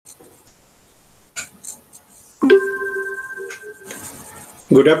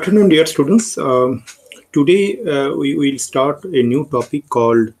Good afternoon, dear students. Today we will start a new topic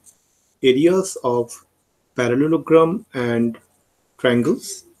called areas of parallelogram and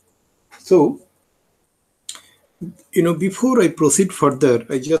triangles. So, before I proceed further,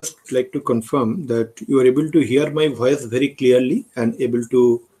 I just like to confirm that you are able to hear my voice very clearly and able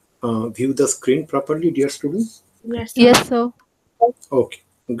to view the screen properly, dear students. Yes, sir. Yes, sir. Okay,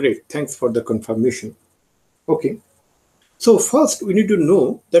 great. Thanks for the confirmation. Okay. So first we need to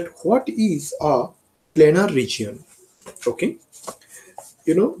know that what is a planar region. Okay.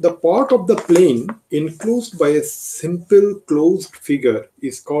 The part of the plane enclosed by a simple closed figure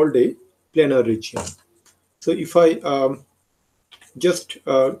is called a planar region. So if I just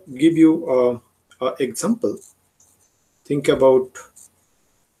give you an example, think about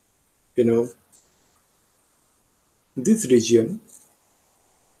this region.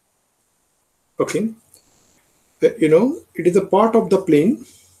 Okay, it is a part of the plane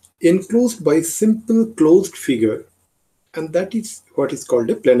enclosed by simple closed figure, and that is what is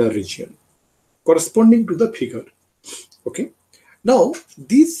called a planar region, corresponding to the figure. Okay, now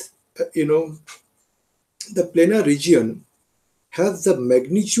this the planar region has the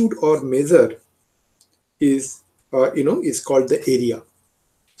magnitude or measure is called the area.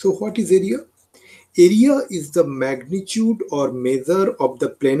 So what is area? Area is the magnitude or measure of the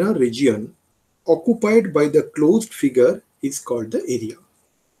planar region occupied by the closed figure is called the area.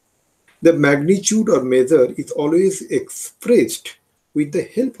 The magnitude or measure is always expressed with the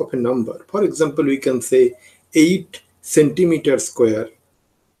help of a number. For example, we can say 8 centimeters square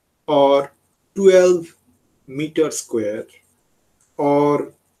or 12 meters square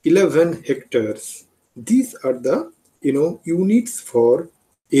or 11 hectares. These are the units for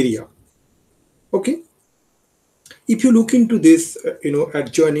area. Okay, if you look into this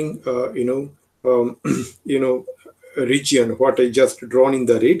adjoining um, you know region, what I just drawn in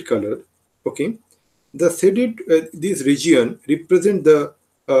the red color. Okay, the shaded this region represent the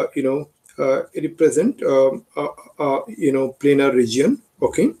planar region.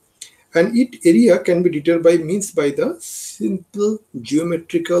 Okay, and its area can be determined by means by the simple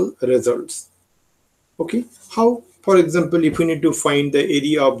geometrical results. Okay, how? For example, if we need to find the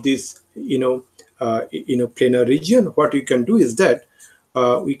area of this planar region, what we can do is that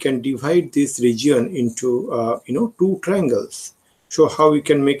we can divide this region into two triangles. So how we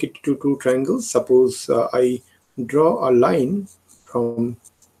can make it to two triangles? Suppose I draw a line from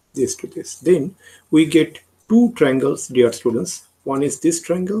this to this, then we get two triangles, dear students. One is this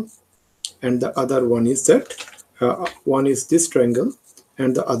triangle and the other one is that one is this triangle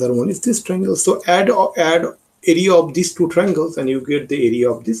and the other one is this triangle. So add area of these two triangles and you get the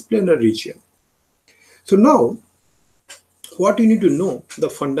area of this planar region. So now what you need to know the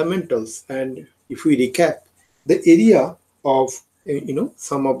fundamentals, and if we recap the area of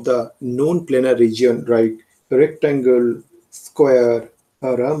some of the known planar region, like rectangle, square,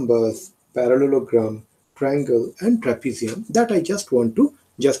 a rhombus, parallelogram, triangle and trapezium, that I just want to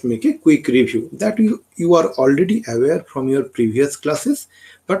just make a quick review that you are already aware from your previous classes,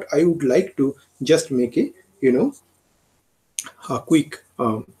 but I would like to just make a quick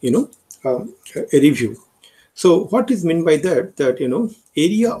a review. So what is meant by that? That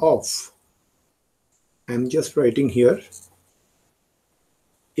area of, I'm just writing here,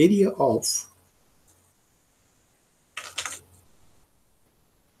 area of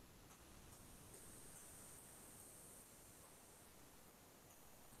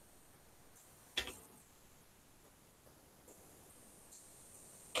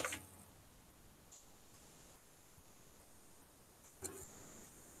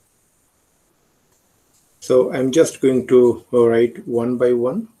so I'm just going to write one by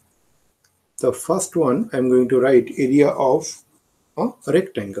one. The first one, I'm going to write area of a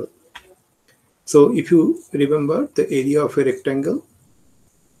rectangle. So if you remember, the area of a rectangle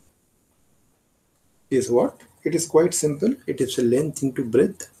is what? It is quite simple. It is a length into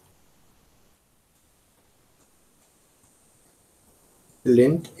breadth.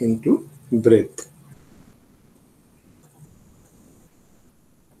 Length into breadth.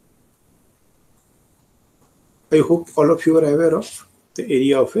 I hope all of you are aware of the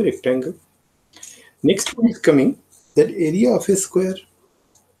area of a rectangle. Next one is coming, that area of a square.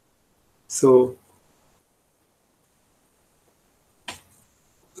 So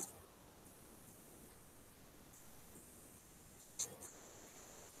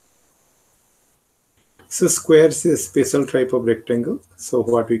square is a special type of rectangle. So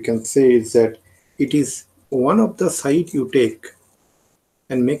what we can say is that it is one of the side you take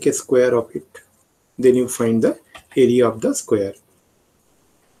and make a square of it. Then you find the area of the square.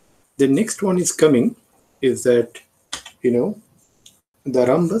 The next one is coming is that The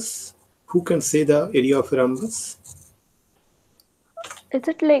rhombus. Who can say the area of a rhombus? Is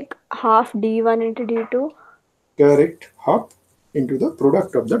it like half D1 into D2? Correct. Half into the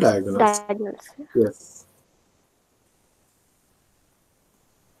product of the diagonals. Diagonals. Yes.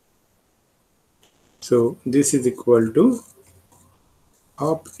 So this is equal to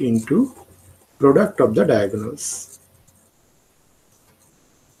half into product of the diagonals.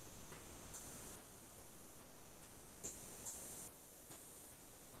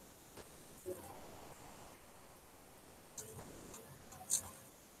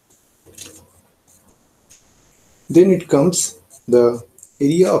 Then it comes the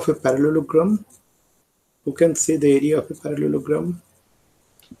area of a parallelogram. Who can say the area of a parallelogram?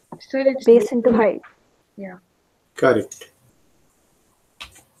 So it's Base into height. yeah. Correct.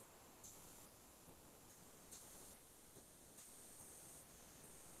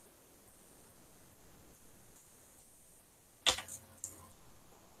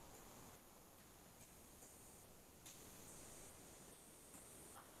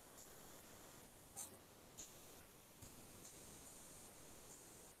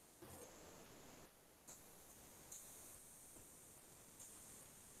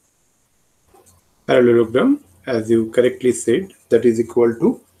 Parallelogram, as you correctly said, that is equal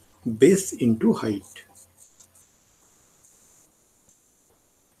to base into height.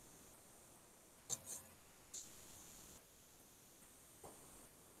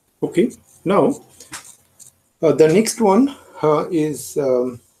 Okay, now the next one is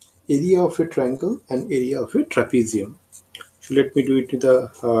area of a triangle and area of a trapezium. So let me do it to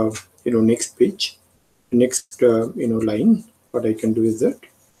the next page, next line. What I can do is that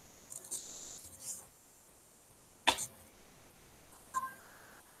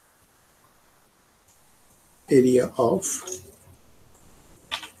area of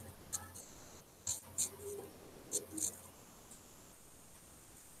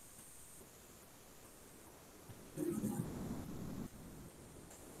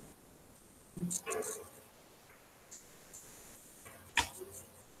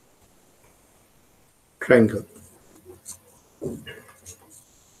triangle.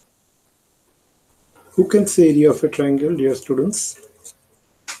 Who can say area of a triangle, dear students?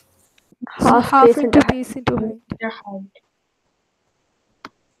 Half half base into into height. base into height. The height.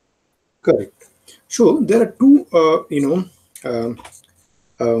 Correct. So there are two, um,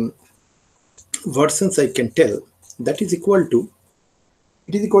 um, versions I can tell. That is equal to,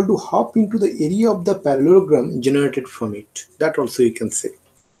 it is equal to half into the area of the parallelogram generated from it. That also you can say.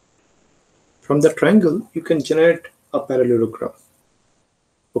 From the triangle, you can generate a parallelogram.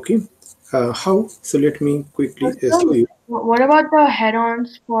 Okay. How? So let me quickly show you. What about the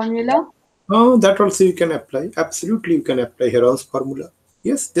head-ons formula? That also you can apply. Absolutely, you can apply Heron's formula.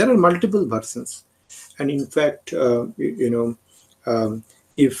 Yes, there are multiple versions, and in fact,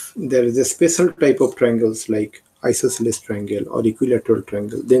 if there is a special type of triangles like isosceles triangle or equilateral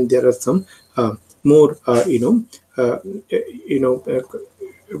triangle, then there are some more, uh, you know,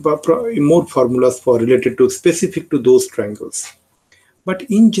 more formulas for related to specific to those triangles. But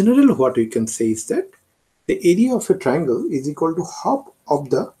in general, what we can say is that the area of a triangle is equal to half of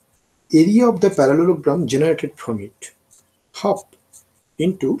the area of the parallelogram generated from it. Half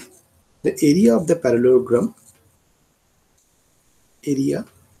into the area of the parallelogram, area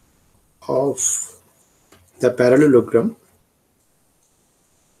of the parallelogram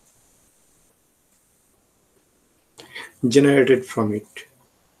generated from it.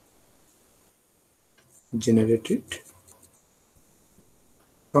 Generated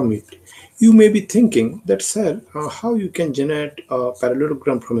from it. You may be thinking that, sir, how you can generate a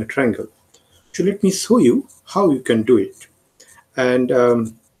parallelogram from a triangle. So let me show you how you can do it. And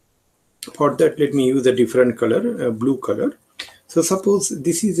for that, let me use a different color, blue color. So suppose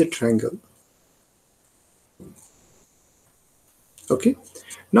this is a triangle. Okay.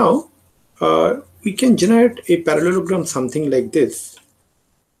 Now, we can generate a parallelogram something like this.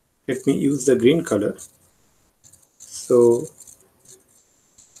 Let me use the green color. So,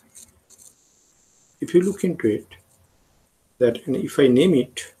 if you look into it, that if I name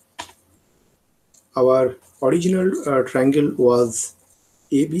it, our original triangle was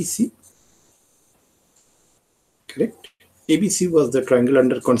ABC, correct? ABC was the triangle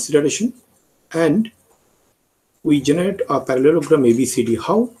under consideration, and we generate a parallelogram ABCD.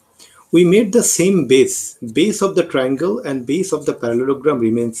 How? We made the same base. Base of the triangle and base of the parallelogram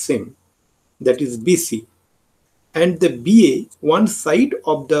remains same. That is BC. And the BA, one side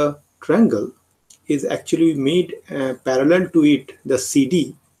of the triangle, is actually made parallel to it, the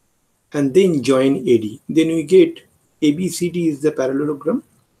CD, and then join AD. Then we get ABCD is the parallelogram.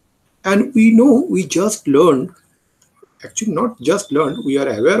 And we know, we just learned actually not just learned, we are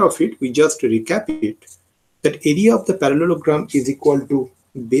aware of it, we just recap it, that area of the parallelogram is equal to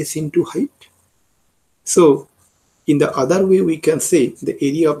base into height. So in the other way, we can say the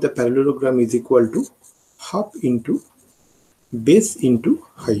area of the parallelogram is equal to half into base into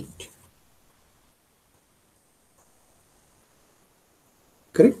height.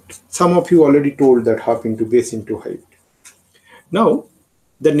 Correct? Some of you already told that half into base into height. Now,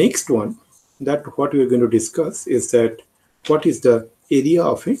 the next one that what we are going to discuss is that what is the area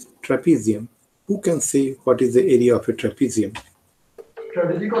of a trapezium? Who can say what is the area of a trapezium?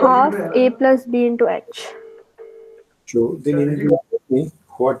 Half A plus B into H. So then in me,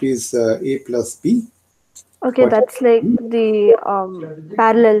 what is A plus B? Okay, What? that's like the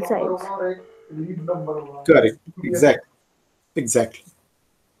parallel sides. Correct. Exactly. Exactly.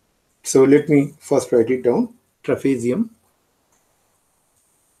 So let me first write it down. Trapezium.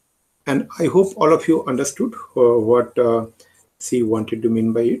 And I hope all of you understood what C wanted to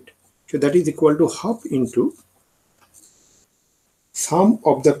mean by it. So that is equal to half into sum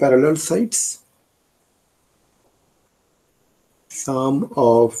of the parallel sides, sum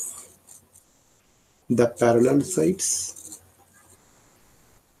of the parallel sides,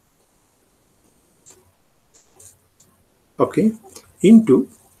 okay, into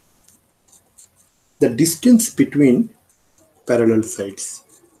the distance between parallel sides,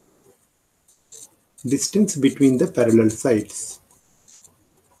 distance between the parallel sides.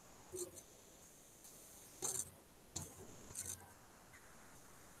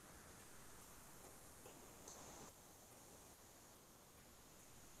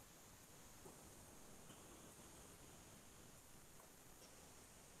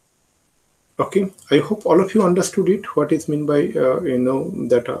 Okay, I hope all of you understood it. What is meant by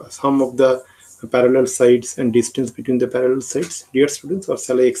that sum of the parallel sides and distance between the parallel sides, dear students, or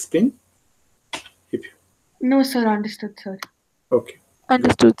shall I explain? If you, No, sir, understood, sir. okay,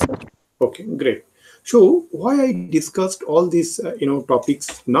 Understood, sir. okay, great. So why I discussed all these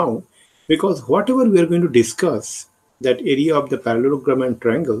topics now? Because whatever we are going to discuss, that area of the parallelogram and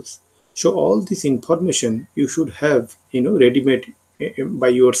triangles, so all this information you should have ready-made by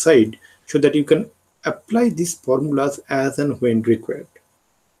your side, so that you can apply these formulas as and when required.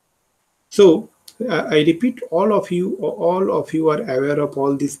 So I repeat, all of you are aware of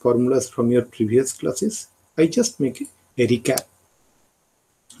all these formulas from your previous classes. I just make a recap.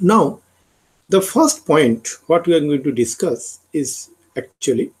 Now, the first point what we are going to discuss is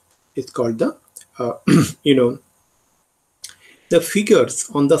actually it's called the uh, you know the figures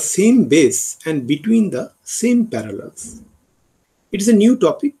on the same base and between the same parallels. It is a new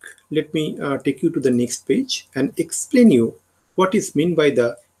topic. Let me take you to the next page and explain you what is meant by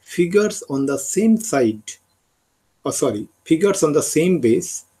the figures on the same side, or sorry, figures on the same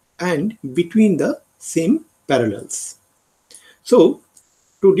base and between the same parallels. So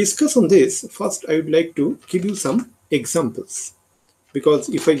to discuss on this, first I would like to give you some examples, because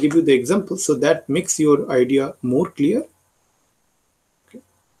if I give you the examples, so that makes your idea more clear. Okay.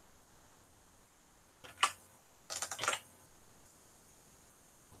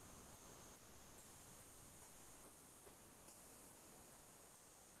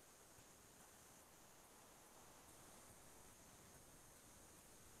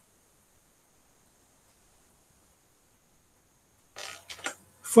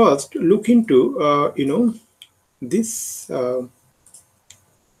 First, look into these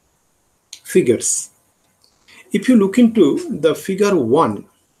figures. If you look into the figure 1,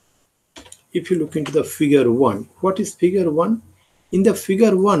 if you look into the figure 1, what is figure 1? In the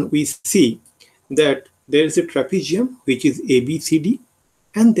figure 1, we see that there is a trapezium which is ABCD,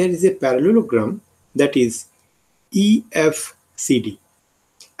 and there is a parallelogram that is EFCD.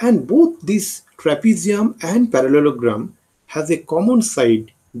 And both this trapezium and parallelogram has a common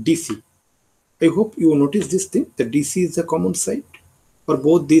side DC. I hope you notice this thing, that DC is the common side for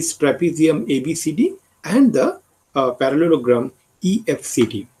both this trapezium ABCD and the parallelogram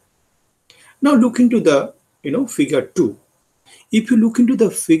EFCD. Now look into the figure 2. If you look into the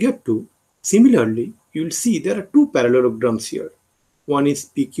figure 2, similarly, you will see there are two parallelograms here. One is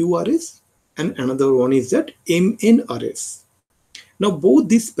PQRS and another one is that MNRS. Now both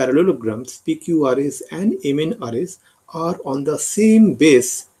these parallelograms, PQRS and MNRS, are on the same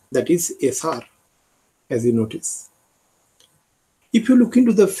base, that is SR, as you notice. If you look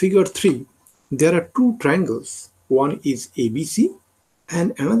into the figure 3, there are two triangles. One is ABC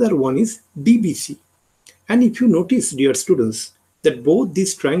and another one is DBC. And if you notice, dear students, that both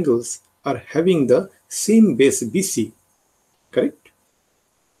these triangles are having the same base BC, correct?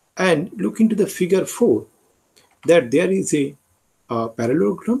 And look into the figure 4, that there is a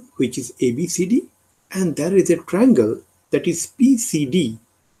parallelogram which is ABCD, and there is a triangle that is PCD,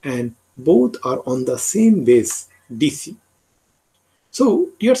 and both are on the same base DC. So,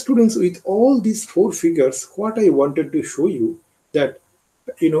 dear students, with all these four figures, what I wanted to show you that,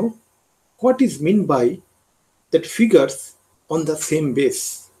 what is meant by that figures on the same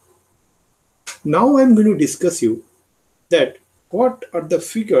base. Now I am going to discuss you that what are the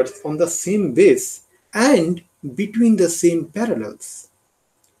figures on the same base and between the same parallels.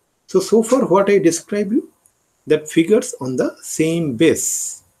 So far what I described you, that figures on the same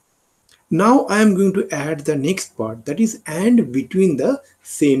base. Now I am going to add the next part, that is and between the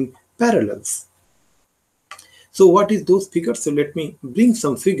same parallels. So what is those figures? So let me bring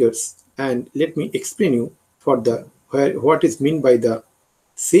some figures and let me explain you for the what is meant by the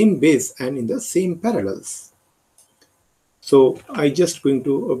same base and in the same parallels. So I'm just going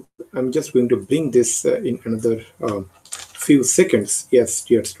to bring this in another few seconds. Yes,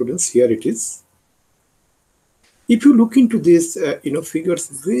 dear students, here it is. If you look into these figures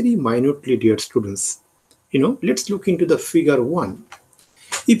very minutely, dear students, let's look into the figure 1.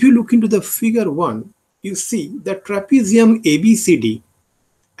 If you look into the figure 1, you see the trapezium ABCD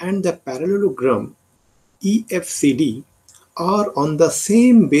and the parallelogram EFCD are on the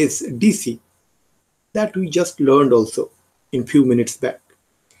same base DC that we just learned also in few minutes back.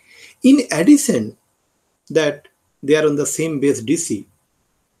 In addition, that they are on the same base DC,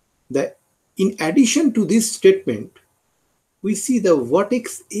 in addition to this statement, we see the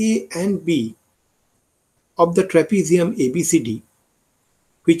vertex A and B of the trapezium ABCD,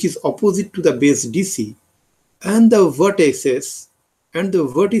 which is opposite to the base DC, and the vertices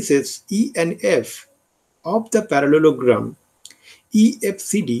E and F of the parallelogram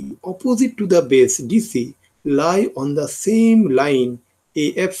EFCD opposite to the base DC lie on the same line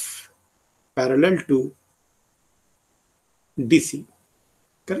AF parallel to DC.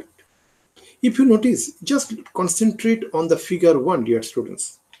 Correct? If you notice, just concentrate on the figure 1, dear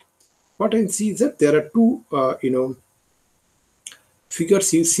students. What I see is that there are two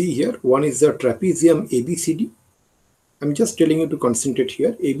figures you see here. One is the trapezium ABCD. I'm just telling you to concentrate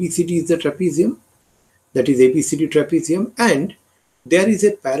here. ABCD is the trapezium, that is ABCD trapezium, and there is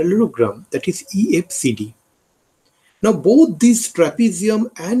a parallelogram, that is EFCD. Now both these trapezium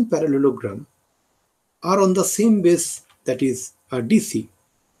and parallelogram are on the same base, that is DC.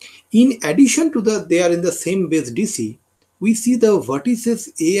 In addition to they are in the same base DC, we see the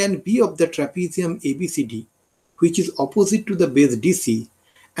vertices A and B of the trapezium ABCD, which is opposite to the base DC,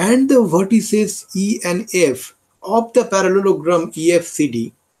 and the vertices E and F of the parallelogram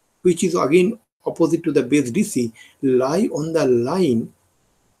EFCD, which is again opposite to the base DC, lie on the line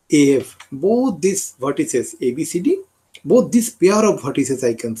AF. Both these vertices ABCD, both this pair of vertices,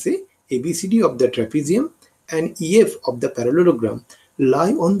 I can say, ABCD of the trapezium and EF of the parallelogram,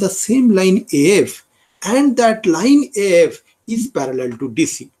 lie on the same line AF, and that line AF is parallel to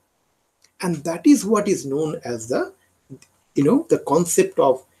DC. And that is what is known as the concept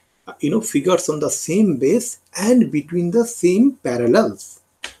of figures on the same base and between the same parallels.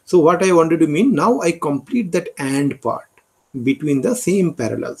 So what I wanted to mean, now I complete that and part, between the same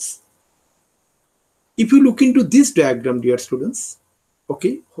parallels. If you look into this diagram, dear students,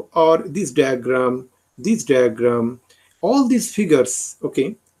 okay, or this diagram, all these figures,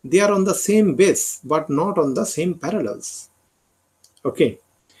 okay, they are on the same base but not on the same parallels. Okay,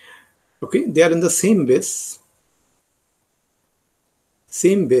 they are in the same base,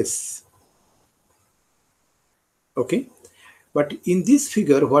 okay, but in this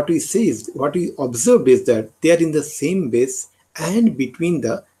figure what we observed is that they are in the same base and between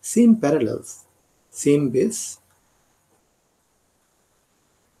the same parallels. Same base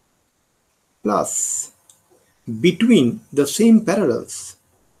plus between the same parallels,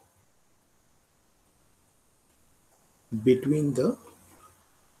 between the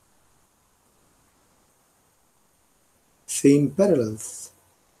same parallels.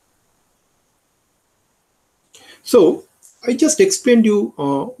 So I just explained you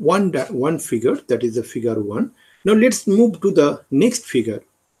one figure, that is the figure 1. Now let's move to the next figure,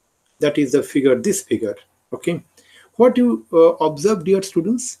 that is the figure, this figure. Okay, what you observe, dear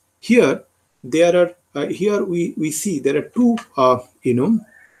students, here there are here we see there are two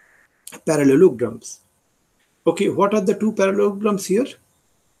parallelograms. Okay, what are the two parallelograms here?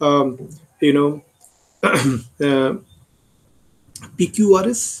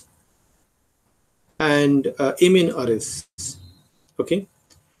 PQRS and MNRS. Okay,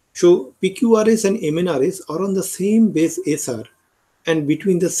 so PQRS and MNRS are on the same base SR and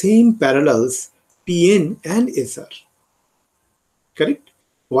between the same parallels PN and SR. Correct?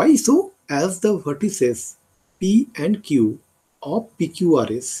 Why so? As the vertices P and Q of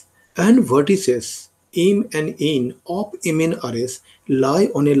PQRS and vertices M and N of MNRS lie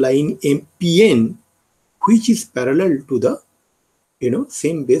on a line PN, which is parallel to the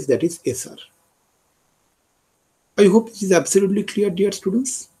same base, that is SR. I hope this is absolutely clear, dear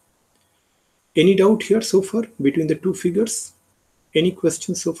students. Any doubt here so far between the two figures? Any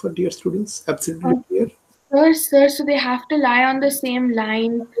questions so far, dear students? Absolutely clear? Sir, so they have to lie on the same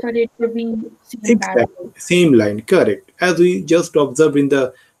line for it to be same Exactly, parallel. same line, correct. As we just observed in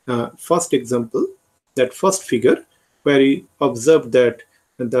the first example, that first figure, where we observed that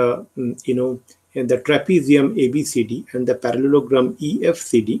the in the trapezium ABCD and the parallelogram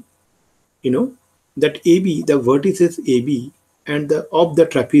EFCD, that AB, the vertices AB and the of the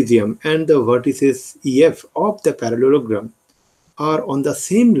trapezium and the vertices EF of the parallelogram are on the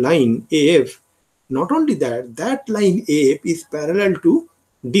same line AF. Not only that, that line AF is parallel to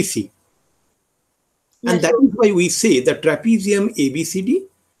DC. And Yes, that sir. is why we say the trapezium ABCD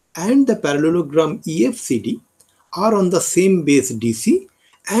and the parallelogram EFCD are on the same base DC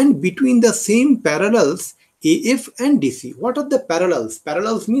and between the same parallels AF and DC. What are the parallels?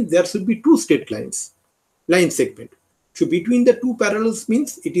 Parallels means there should be two straight lines, line segment. So between the two parallels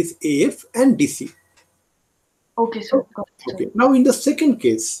means it is AF and DC. Okay, sir. Got it, sir. Okay. Now in the second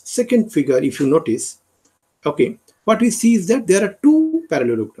case, second figure, if you notice, okay, what we see is that there are two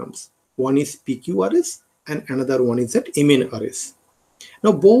parallelograms. One is PQRS and another one is at MNRS.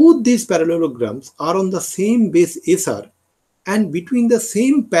 Now both these parallelograms are on the same base SR and between the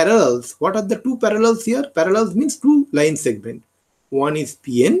same parallels. What are the two parallels here? Parallels means two line segment. One is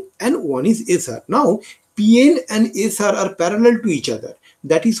PN and one is SR. Now PN and SR are parallel to each other.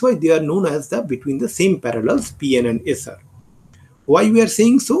 That is why they are known as the between the same parallels PN and SR. Why we are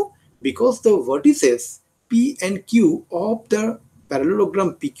saying so? Because the vertices P and Q of the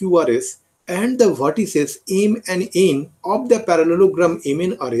parallelogram PQRS and the vertices M and N of the parallelogram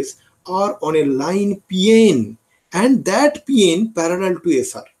MNRS are on a line PN and that PN parallel to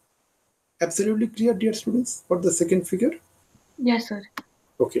SR. Absolutely clear, dear students, for the second figure? Yes, sir.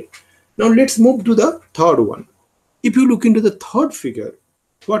 Okay. Now let's move to the third one. If you look into the third figure,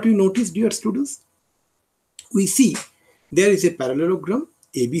 what you notice, dear students? We see there is a parallelogram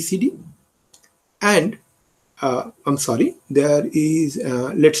ABCD and I'm sorry, there is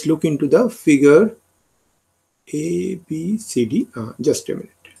let's look into the figure ABCD. Just a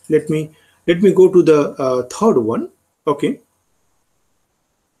minute. Let me go to the third one. Okay.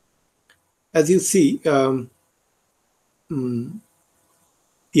 As you see,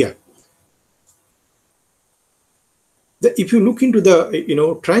 yeah. If you look into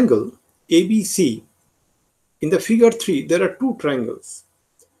the triangle ABC in the figure 3, there are two triangles.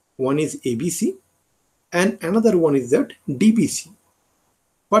 One is ABC and another one is that DBC.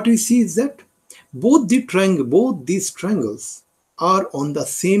 What we see is that both these triangles are on the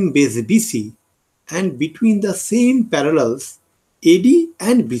same base BC and between the same parallels AD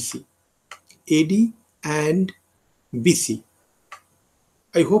and BC. AD and BC.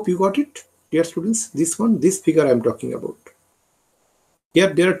 I hope you got it, dear students. This figure I am talking about.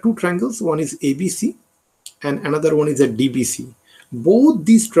 Here there are two triangles. One is ABC and another one is a DBC. Both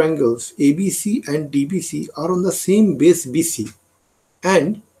these triangles ABC and DBC are on the same base BC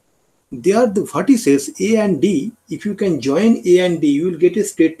and they are the vertices A and D. If you can join A and D, you will get a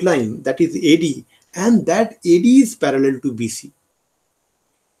straight line, that is AD, and that AD is parallel to BC.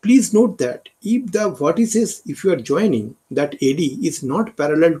 Please note that if the vertices, if you are joining, that AD is not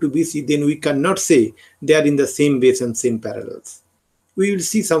parallel to BC, then we cannot say they are in the same base and same parallels. We will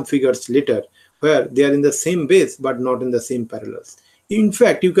see some figures later where they are in the same base but not in the same parallels. In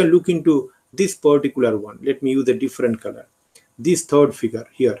fact, you can look into this particular one. Let me use a different color. This third figure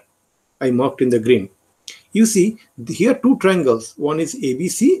here, I marked in the green. You see here two triangles. One is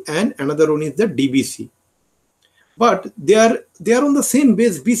ABC and another one is the DBC. But they are on the same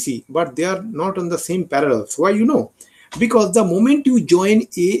base BC, but they are not on the same parallels. Why? Because the moment you join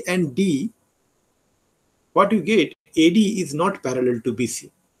A and D, what you get, AD is not parallel to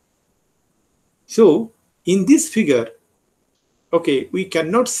BC. So in this figure, okay, we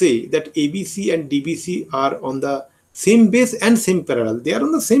cannot say that ABC and DBC are on the same base and same parallel. They are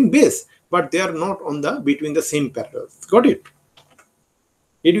on the same base, but they are not on the between the same parallels. Got it?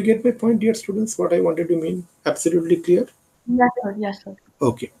 Did you get my point, dear students? What I wanted to mean? Absolutely clear? Yes, sir. Yes, sir.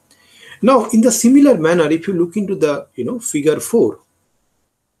 Okay. Now, in the similar manner, if you look into the figure 4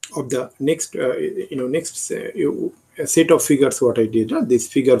 of the next set of figures, what I did, this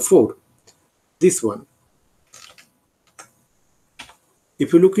figure 4, this one.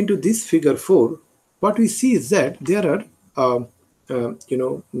 If you look into this figure 4, what we see is that there are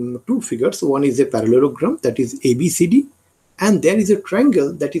two figures. One is a parallelogram, that is ABCD, and there is a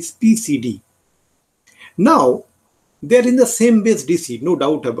triangle, that is PCD. Now they are in the same base DC, no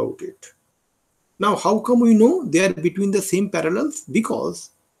doubt about it. Now how come we know they are between the same parallels? Because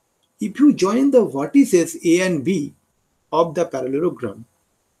if you join the vertices A and B of the parallelogram,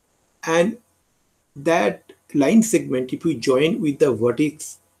 and that line segment, if you join with the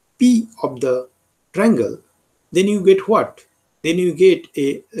vertex P of the triangle, then you get what? Then you get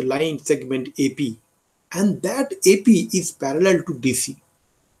a line segment AP, and that AP is parallel to DC.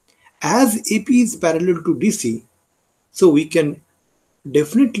 As AP is parallel to DC, so we can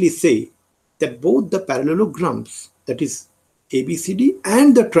definitely say that both the parallelograms, that is ABCD,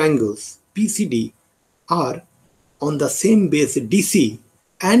 and the triangles PCD are on the same base DC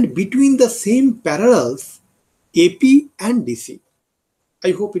and between the same parallels AP and DC.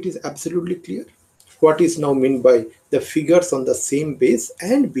 I hope it is absolutely clear what is now meant by the figures on the same base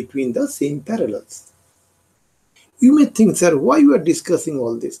and between the same parallels. You may think, sir, why we are discussing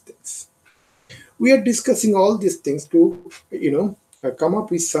all these things? We are discussing all these things to, come up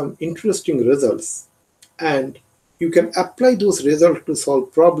with some interesting results, and you can apply those results to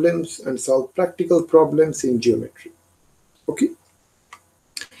solve problems and solve practical problems in geometry. Okay.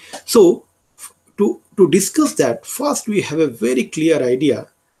 So to discuss that, first we have a very clear idea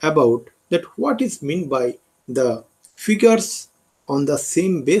about that what is meant by the figures on the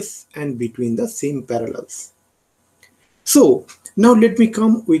same base and between the same parallels. So now let me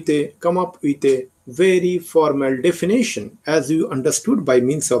come up with a very formal definition, as you understood by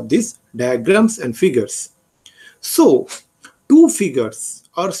means of these diagrams and figures. So two figures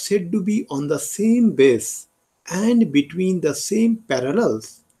are said to be on the same base and between the same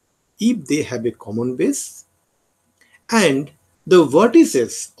parallels if they have a common base, and the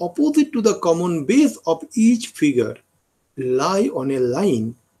vertices opposite to the common base of each figure lie on a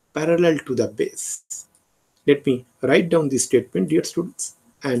line parallel to the base. Let me write down this statement, dear students,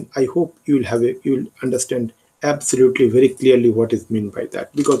 and I hope you will understand absolutely very clearly what is meant by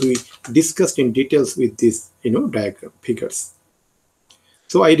that, because we discussed in details with this diagram figures.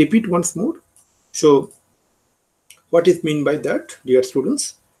 So I repeat once more. So what is meant by that, dear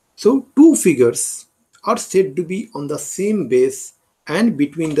students? So two figures are said to be on the same base and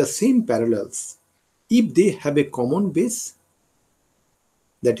between the same parallels if they have a common base,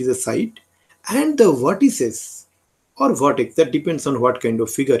 that is a side, and the vertices or vertex, that depends on what kind of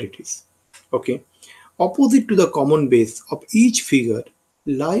figure it is, okay, opposite to the common base of each figure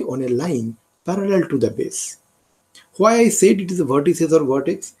lie on a line parallel to the base. Why I said it is a vertices or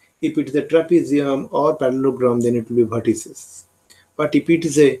vertex? If it is a trapezium or parallelogram, then it will be vertices. But if it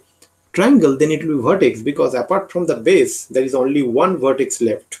is a triangle, then it will be vertex, because apart from the base, there is only one vertex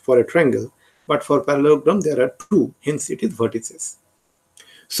left for a triangle. But for parallelogram, there are two, hence it is vertices.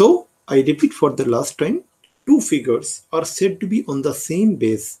 So I repeat for the last time, two figures are said to be on the same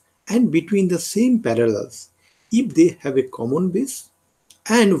base and between the same parallels if they have a common base,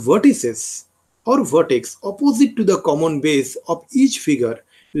 and vertices or vertex opposite to the common base of each figure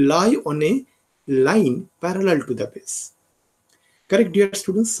lie on a line parallel to the base. Correct, dear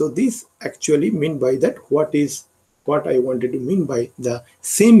students? So this actually mean by that what I wanted to mean by the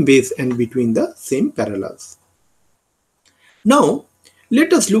same base and between the same parallels. Now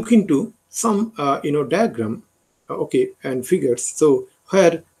let us look into some diagram, okay, and figures. So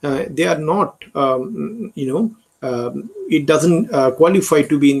where they are not it doesn't qualify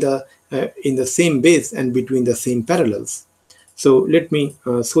to be in the same base and between the same parallels. So let me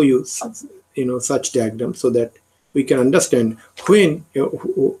show you such diagrams so that we can understand when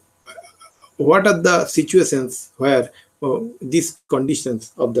what are the situations where these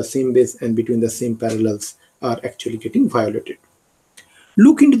conditions of the same base and between the same parallels are actually getting violated.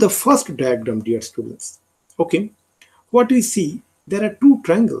 Look into the first diagram, dear students. Okay, what we see, there are two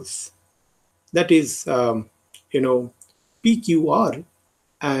triangles, that is PQR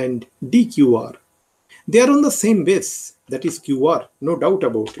and DQR. They are on the same base, that is QR, no doubt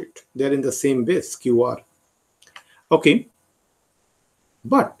about it. They are in the same base, QR. Okay,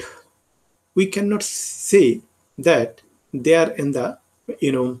 but we cannot say that they are in the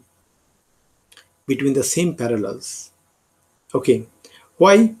between the same parallels. Okay,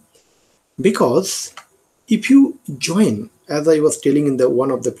 why? Because if you join, as I was telling in the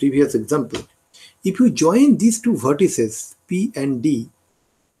one of the previous example, if you join these two vertices P and D,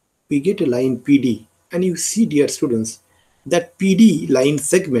 we get a line PD, and you see, dear students, that PD line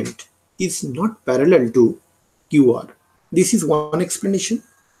segment is not parallel to QR. This is one explanation.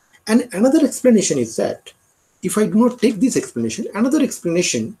 And another explanation is that, if I do not take this explanation, another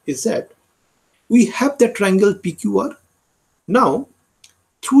explanation is that we have the triangle PQR. Now,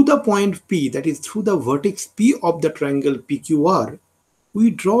 through the point P, that is through the vertex P of the triangle PQR, we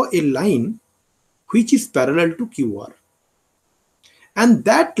draw a line which is parallel to QR. And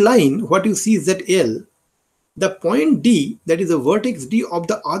that line, what you see is that L, the point D, that is the vertex D of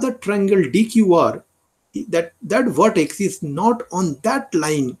the other triangle DQR, that vertex is not on that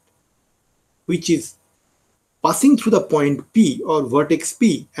line which is passing through the point P or vertex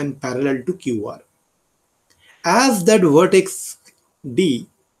P and parallel to QR. As that vertex D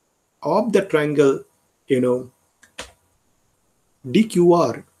of the triangle,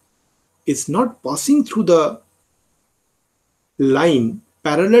 DQR is not passing through the line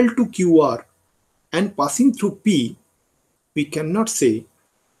parallel to QR and passing through P, we cannot say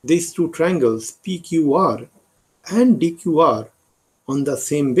these two triangles PQR and DQR on the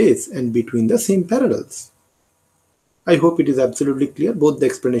same base and between the same parallels. I hope it is absolutely clear, both the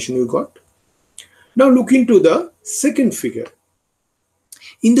explanation you got. Now look into the second figure.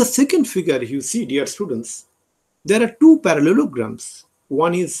 In the second figure, you see, dear students, there are two parallelograms.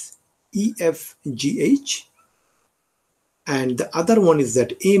 One is EFGH and the other one is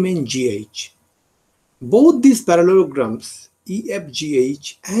that MNGH. Both these parallelograms,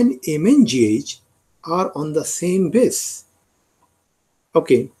 EFGH and MNGH, are on the same base.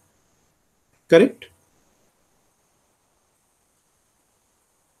 Okay, correct?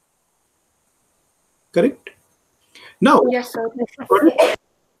 Correct? Now, Yes, sir.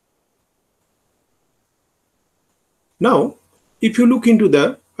 Now, if you look into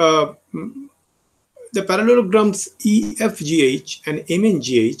the parallelograms EFGH and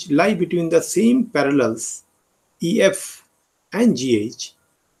MNGH lie between the same parallels EF and GH,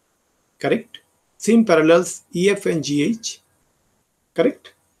 correct? Same parallels EF and GH,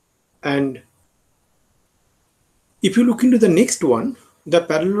 correct? And if you look into the next one, the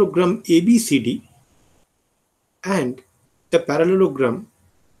parallelogram ABCD and the parallelogram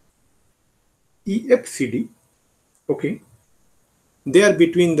EFCD, okay, they are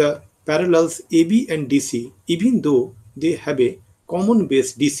between the parallels AB and DC, even though they have a common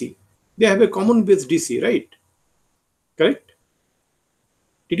base DC. They have a common base DC, right? Correct?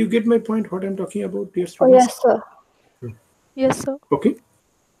 Did you get my point, what I'm talking about, dear students? Oh, yes, sir. Yes, sir. Okay.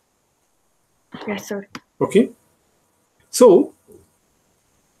 Yes, sir. Okay. So,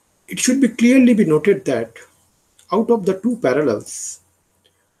 it should be clearly be noted that out of the two parallels,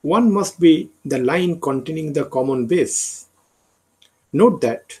 one must be the line containing the common base. Note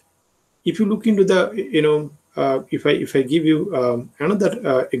that if you look into the, if I give you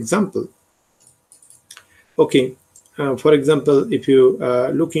another example, okay, for example, if you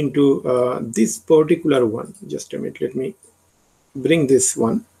look into this particular one, just a minute, let me bring this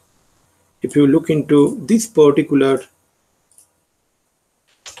one. If you look into this particular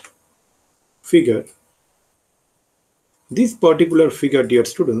figure, dear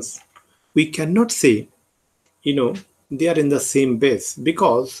students, we cannot say, they are in the same base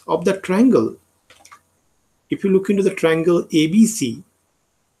because of the triangle. If you look into the triangle ABC,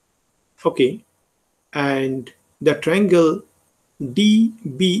 okay, and the triangle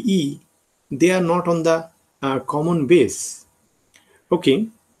DBE, they are not on the common base, okay,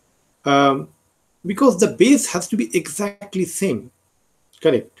 because the base has to be exactly same,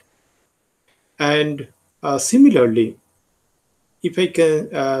 correct? And similarly, if I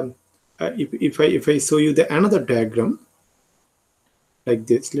can, if I show you the another diagram like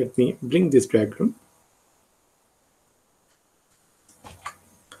this, let me bring this diagram.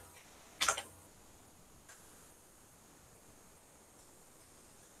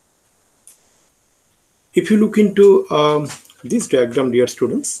 If you look into this diagram, dear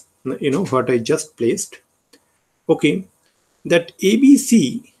students, what I just placed, okay, that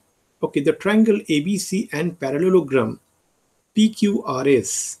ABC, okay, the triangle ABC and parallelogram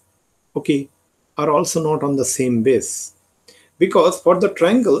PQRS, okay, are also not on the same base, because for the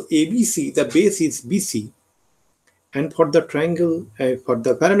triangle ABC, the base is BC, and for the triangle, for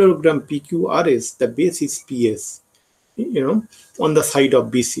the parallelogram PQRS, the base is PS, on the side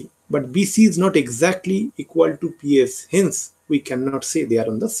of BC. But BC is not exactly equal to PS, hence we cannot say they are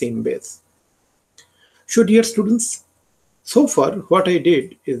on the same base. So dear students, so far what I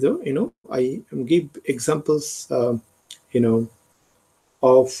did is, I give examples,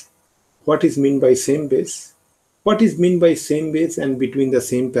 of what is meant by same base, what is meant by same base and between the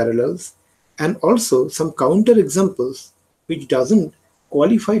same parallels, and also some counter examples which doesn't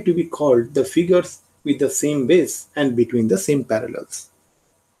qualify to be called the figures with the same base and between the same parallels.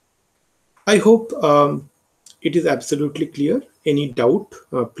 I hope it is absolutely clear. Any doubt,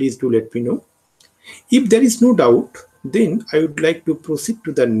 please do let me know. If there is no doubt, then I would like to proceed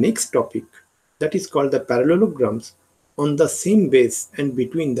to the next topic, that is called the parallelograms on the same base and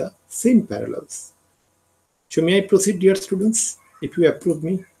between the same parallels. So may I proceed, dear students, if you approve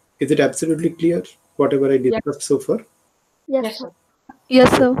me? Is it absolutely clear? whatever I discussed so far? Yes, sir. Yes,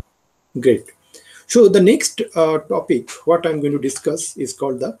 sir. Great. So the next topic, what I'm going to discuss is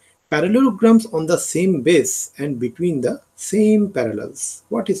called the parallelograms on the same base and between the same parallels.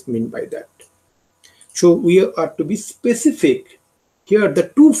 What is meant by that? So we are to be specific. Here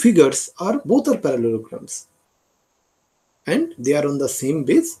the two figures are both are parallelograms and they are on the same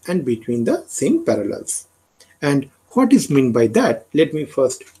base and between the same parallels. And what is meant by that? Let me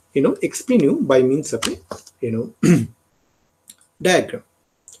first explain you by means of a diagram.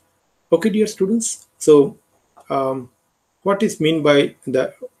 Okay, dear students. So what is meant by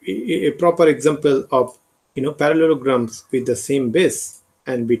the a proper example of parallelograms with the same base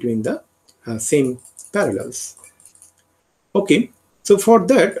and between the same parallels? Okay, so for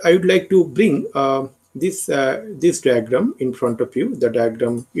that I would like to bring this diagram in front of you. The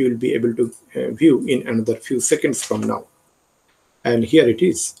diagram you will be able to view in another few seconds from now, and here it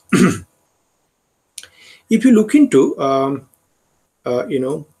is. If you look into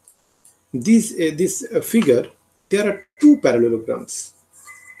this figure, there are two parallelograms.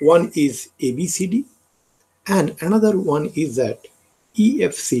 One is ABCD and another one is that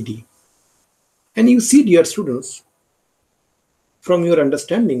EFCD. And you see, dear students, from your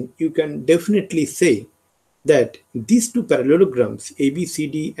understanding, you can definitely say that these two parallelograms,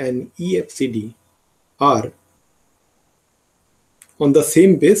 ABCD and EFCD, are on the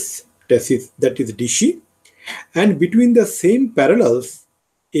same base, that is DC, and between the same parallels,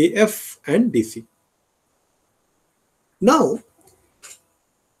 AF and DC. Now,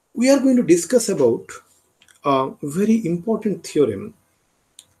 we are going to discuss about a very important theorem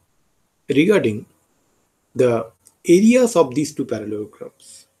regarding the areas of these two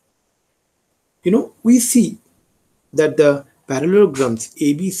parallelograms. We see that the parallelograms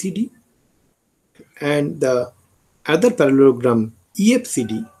ABCD and the other parallelogram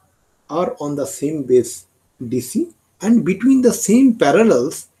EFCD are on the same base DC and between the same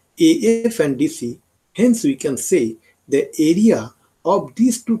parallels AF and DC. Hence, we can say the area of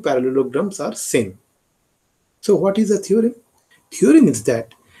these two parallelograms are same. So what is the theorem? Theorem is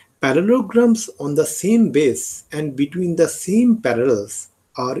that parallelograms on the same base and between the same parallels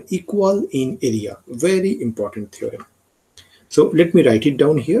are equal in area. Very important theorem. So let me write it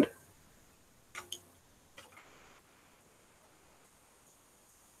down here.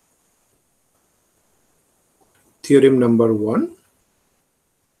 Theorem number 1.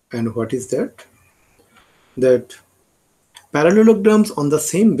 And what is that? That parallelograms on the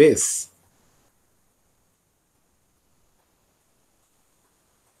same base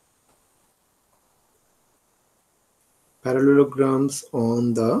parallelograms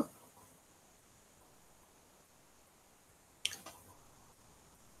on the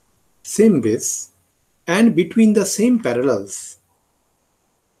same base and between the same parallels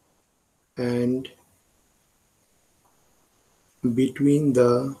and between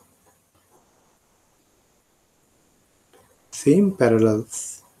the same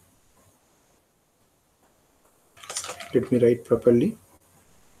parallels. Let me write properly.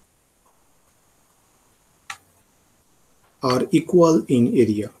 Are equal in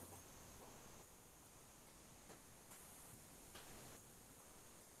area.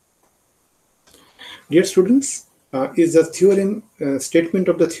 Dear students, is the theorem statement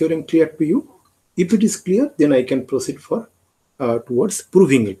of the theorem clear to you? If it is clear, then I can proceed for towards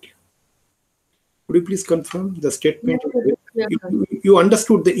proving it. Would you please confirm the statement? Yes, You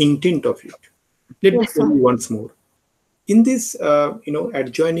understood the intent of it. Let me tell you once more. In this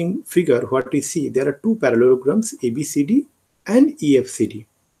adjoining figure, what we see, there are two parallelograms ABCD and EFCD.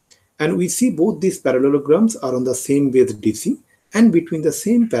 And we see both these parallelograms are on the same base DC and between the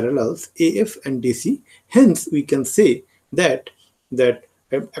same parallels AF and DC. Hence, we can say that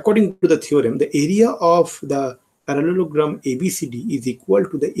according to the theorem, the area of the parallelogram ABCD is equal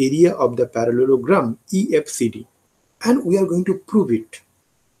to the area of the parallelogram EFCD. And we are going to prove it.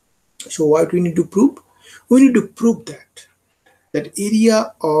 So what we need to prove? We need to prove that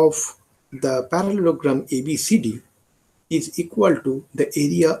area of the parallelogram ABCD is equal to the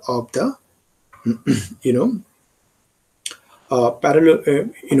area of the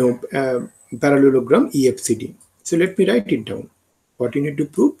parallelogram EFCD. So let me write it down. What you need to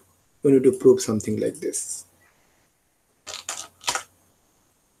prove? We need to prove something like this.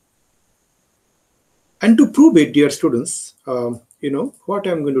 And to prove it, dear students, what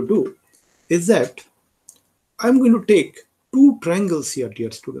I'm going to do is that I'm going to take two triangles here,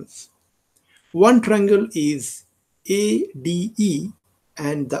 dear students. One triangle is ADE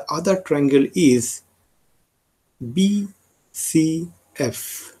and the other triangle is BCF.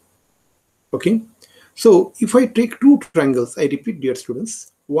 Okay, so if I take two triangles, I repeat, dear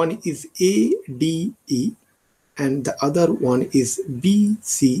students, one is ADE and the other one is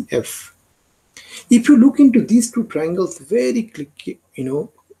BCF. If you look into these two triangles very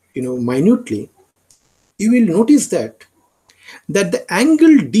minutely, you will notice that the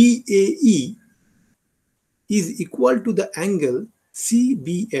angle DAE is equal to the angle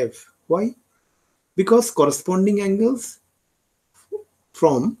CBF. Why? Because corresponding angles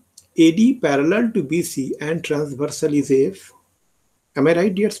from AD parallel to BC and transversal is AF. Am I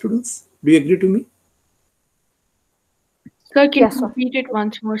right, dear students? Do you agree to me? Sir, can Yes, you sir. repeat it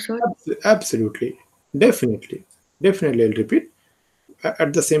once more, sir? Absolutely. Definitely. Definitely, I'll repeat.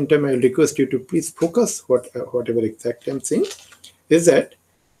 At the same time, I'll request you to please focus whatever exactly I'm saying is that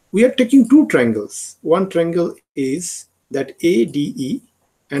we are taking two triangles. One triangle is that ADE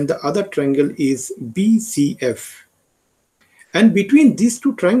and the other triangle is BCF. And between these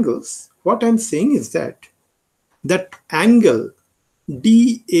two triangles, what I'm saying is that angle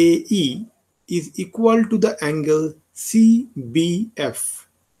DAE is equal to the angle CBF.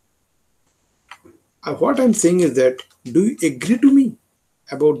 What I'm saying is that, do you agree to me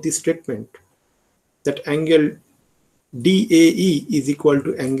about this statement that angle DAE is equal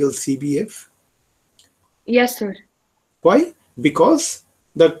to angle CBF? Yes, sir. Why? Because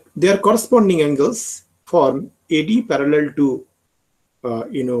their corresponding angles form AD parallel to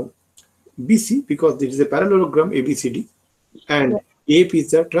BC, because this is a parallelogram ABCD, and AF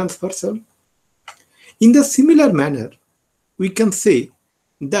is the transversal. In the similar manner, we can say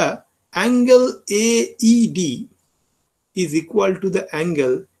the angle AED is equal to the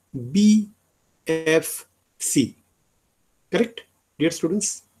angle BFC. Correct, dear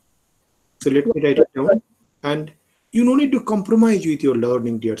students? So let me write it down. And you no need to compromise with your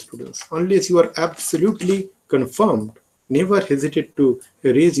learning, dear students. Unless you are absolutely confirmed, never hesitate to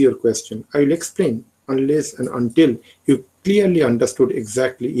raise your question. I will explain unless and until you clearly understood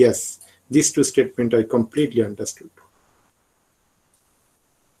exactly, yes, these two statements I completely understood.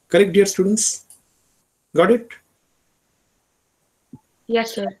 Correct, dear students? Got it?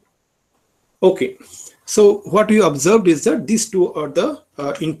 Yes, sir. Okay. So what we observed is that these two are the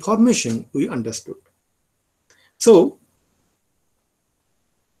information we understood. So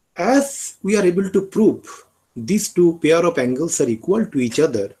as we are able to prove these two pair of angles are equal to each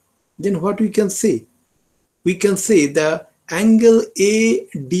other, then what we can say? We can say the angle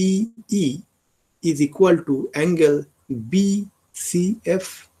ADE is equal to angle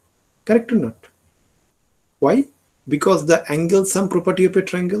BCF. Correct or not? Why? Because the angle sum property of a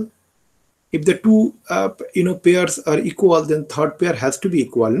triangle. If the two pairs are equal, then third pair has to be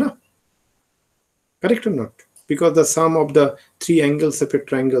equal, na? Correct or not? Because the sum of the three angles of a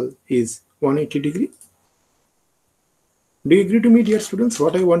triangle is 180 degree. Do you agree to me, dear students,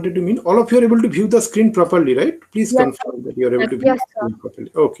 what I wanted to mean? All of you are able to view the screen properly, right? Please confirm that you are able to view the screen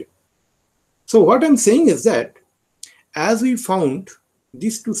properly. Okay. So what I'm saying is that as we found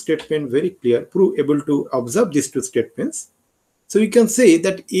these two statements very clear, able to observe these two statements, so we can say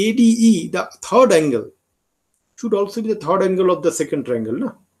that ADE, the third angle, should also be the third angle of the second triangle,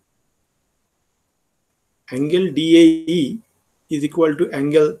 no? Angle DAE is equal to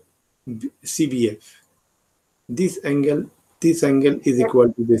angle CBF. This angle is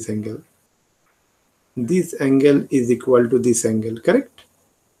equal to this angle. This angle is equal to this angle, correct?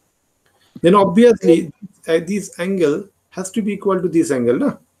 Then obviously this angle has to be equal to this angle,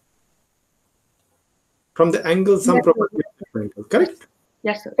 no? From the angle sum property of the triangle, correct?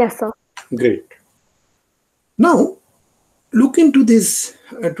 Yes, sir. Yes, sir. Great. Now look into these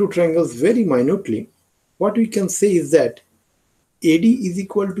two triangles very minutely. What we can say is that AD is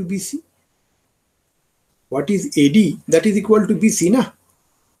equal to BC. What is AD? That is equal to BC, na?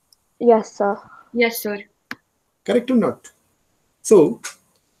 Yes, sir. Yes, sir. Correct or not? So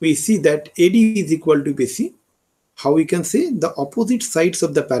we see that AD is equal to BC. How we can say? The opposite sides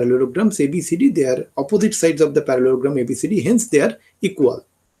of the parallelograms ABCD, they are opposite sides of the parallelogram ABCD, hence they are equal.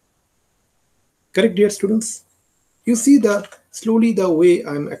 Correct, dear students? You see slowly the way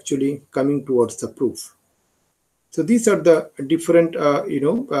I'm actually coming towards the proof. So these are the different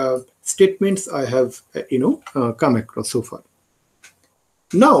statements I have come across so far.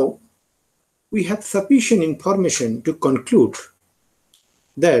 Now we have sufficient information to conclude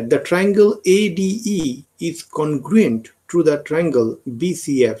that the triangle ADE is congruent to the triangle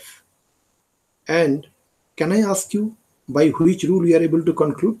BCF. And can I ask you by which rule we are able to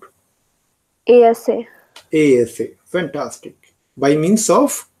conclude? ASA. ASA. Fantastic. By means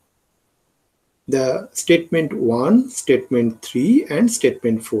of the statement 1, statement 3, and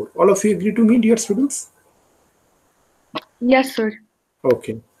statement 4. All of you agree to me, dear students? Yes, sir.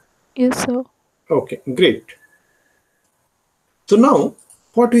 Okay. Yes, sir. Okay, great. So now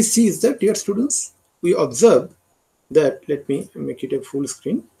what we see is that, dear students, we observe that, let me make it a full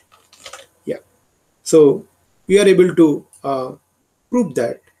screen. Yeah. So we are able to prove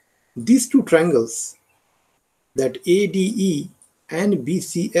that these two triangles, that ADE and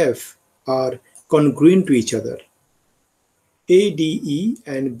BCF, are congruent to each other. ADE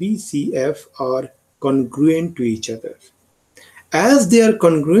and BCF are congruent to each other. As they are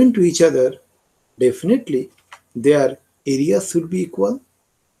congruent to each other, definitely their areas should be equal.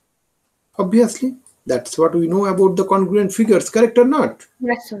 Obviously, that's what we know about the congruent figures, correct or not?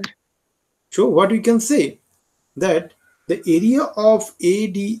 Yes, sir. So what we can say, that the area of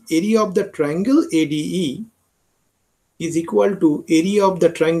area of the triangle ADE is equal to area of the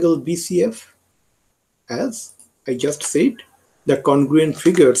triangle BCF. As I just said, the congruent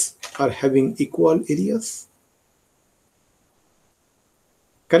figures are having equal areas.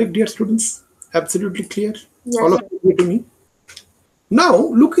 Correct, dear students? Absolutely clear? Yes, All of sir. you to me. Now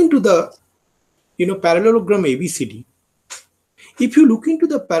look into the parallelogram ABCD. If you look into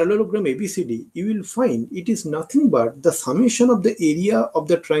the parallelogram ABCD, you will find it is nothing but the summation of the area of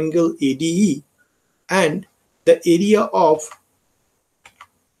the triangle ADE and the area of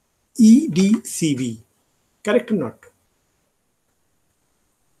EDCB. Correct or not?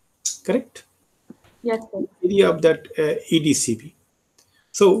 Correct? Yes, sir. Area of that EDCB.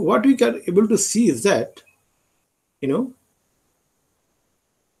 So what we are able to see is that,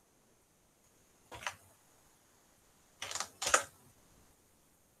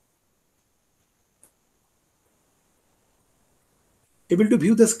 able to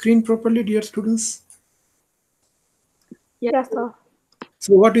view the screen properly, dear students? Yes, sir.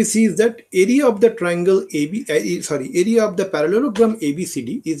 So what we see is that area of the triangle area of the parallelogram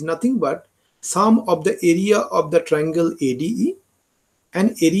ABCD is nothing but sum of the area of the triangle ADE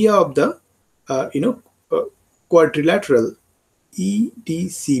and area of the quadrilateral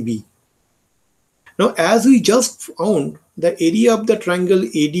EDCB. Now, as we just found, the area of the triangle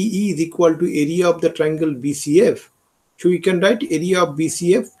ADE is equal to area of the triangle BCF. So we can write area of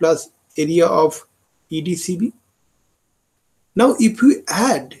BCF plus area of EDCB. Now, if we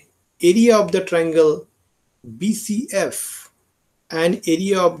add area of the triangle BCF and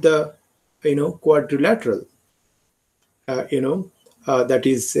area of the quadrilateral, that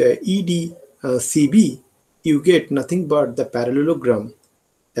is EDCB, you get nothing but the parallelogram,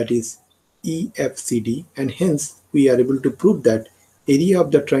 that is EFCD, and hence we are able to prove that area of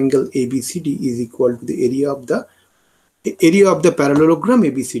the triangle ABCD is equal to the area of the parallelogram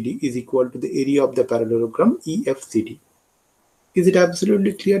ABCD is equal to the area of the parallelogram EFCD. Is it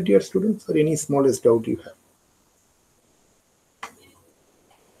absolutely clear, dear students, or any smallest doubt you have?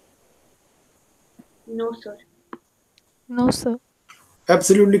 No, sir. No, sir.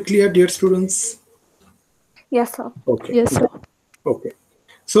 Absolutely clear, dear students? Yes, sir. Okay. Yes, sir. Okay.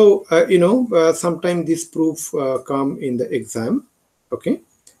 So, sometimes this proof come in the exam, okay?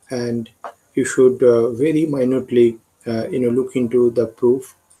 And you should very minutely, look into the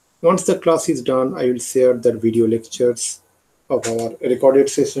proof. Once the class is done, I will share the video lectures of our recorded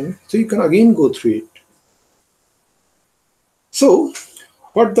session, so you can again go through it. So,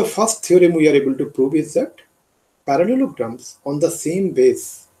 what the first theorem we are able to prove is that parallelograms on the same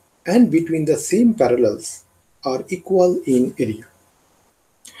base and between the same parallels are equal in area.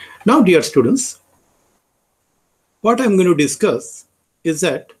 Now, dear students, what I'm going to discuss is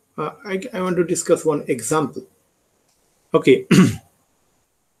that I want to discuss one example. Okay,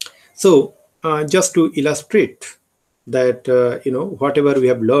 so just to illustrate that, whatever we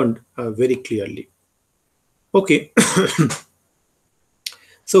have learned very clearly. Okay,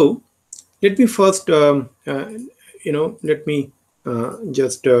 so let me first, let me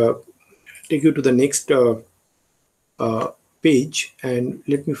just take you to the next page, and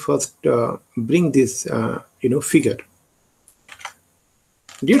let me first bring this figure.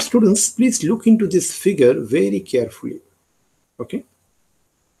 Dear students, please look into this figure very carefully. Okay,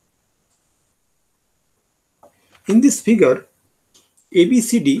 in this figure,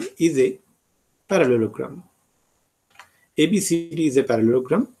 ABCD is a parallelogram. ABCD is a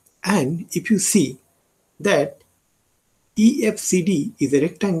parallelogram, and if you see that EFCD is a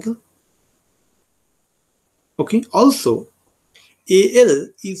rectangle. Okay, also AL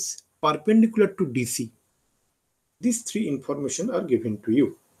is perpendicular to DC. These three information are given to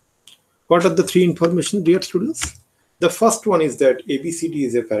you. What are the three information, dear students? The first one is that ABCD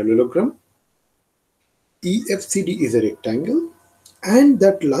is a parallelogram, EFCD is a rectangle, and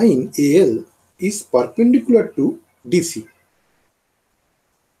that line AL is perpendicular to DC.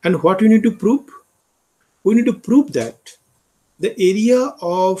 And what we need to prove? We need to prove that the area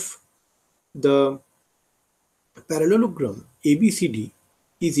of the parallelogram ABCD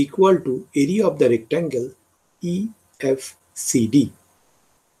is equal to area of the rectangle EFCD.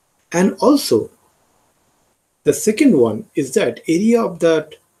 And also, the second one is that area of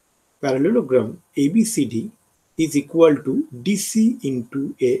that parallelogram ABCD is equal to DC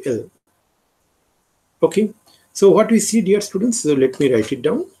into AL. Okay, so what we see, dear students, so let me write it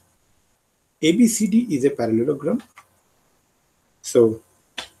down. ABCD is a parallelogram. So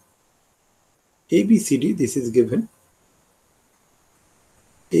ABCD, this is given.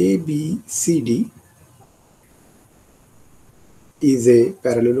 ABCD is a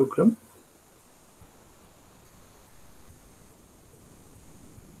parallelogram.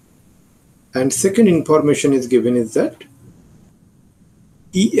 And second information is given is that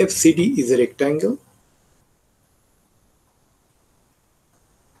EFCD is a rectangle.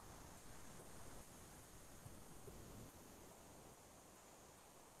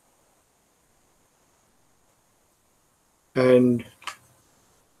 And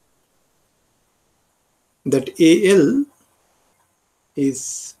that AL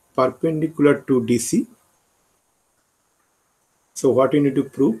is perpendicular to DC. So what you need to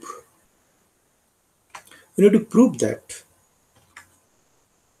prove? You need to prove that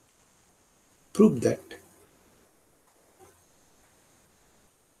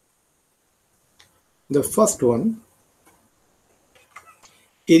the first one,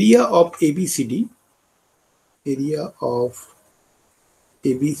 area of ABCD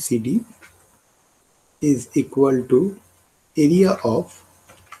is equal to area of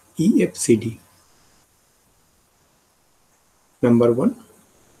EFCD. Number one.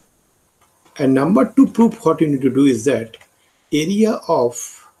 And number two, proof what you need to do is that area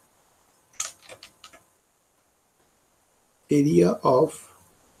of ABCD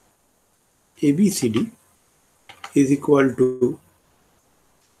is equal to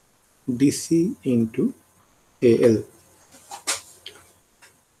DC into AL.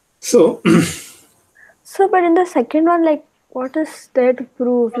 So, So, but in the second one, like, what is there to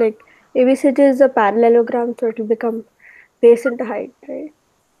prove? Like, ABCD is a parallelogram, so it will become base into height, right?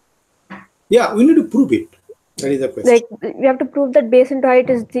 yeah, we need to prove it. That is the question. Like, we have to prove that base into height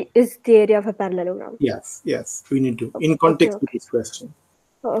is the area of a parallelogram. Yes, we need to, in context Okay. with this question.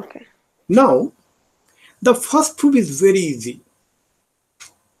 Okay. Now, the first proof is very easy.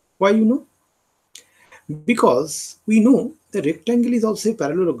 Why you know? Because we know the rectangle is also a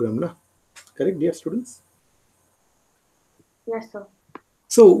parallelogram, na? Correct, dear students? Yes, sir.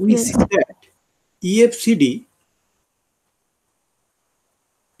 So we Yes. see that EFCD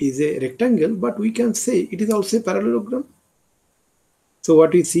is a rectangle, but we can say it is also a parallelogram. So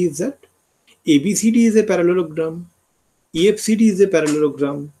what we see is that ABCD is a parallelogram, EFCD is a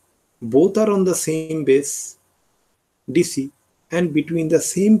parallelogram, both are on the same base, DC, and between the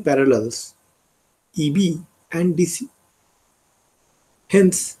same parallels, EB and DC.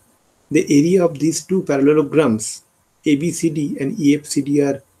 Hence, the area of these two parallelograms, ABCD and EFCD,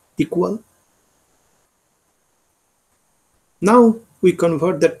 are equal. Now we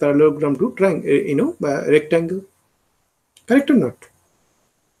convert that parallelogram to rectangle. Correct or not?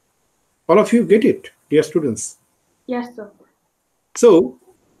 All of you get it, dear students? Yes, sir. So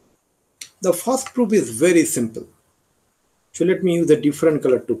the first proof is very simple. So let me use a different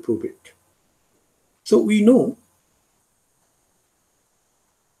color to prove it. So we know,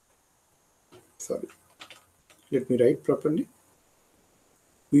 sorry, let me write properly.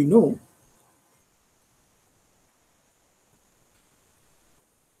 We know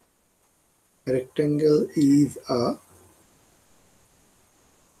a rectangle is a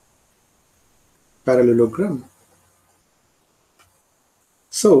parallelogram.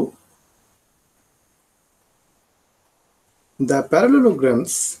 So the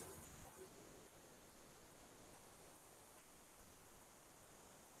parallelograms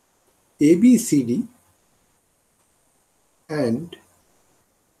ABCD and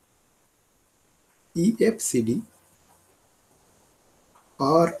EFCD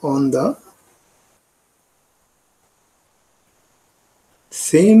are on the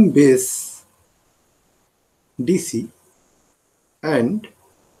same base DC and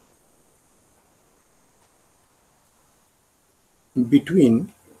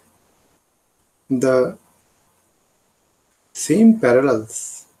between the same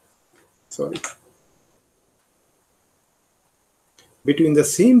parallels, between the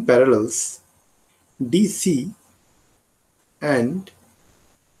same parallels DC and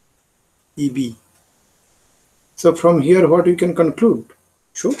EB. So from here what we can conclude?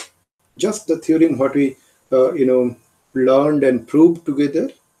 Sure, just the theorem what we learned and proved together,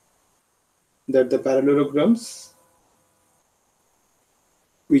 that the parallelograms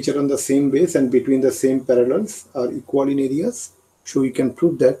which are on the same base and between the same parallels are equal in areas. So we can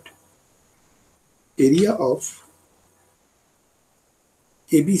prove that area of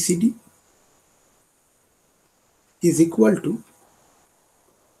ABCD is equal to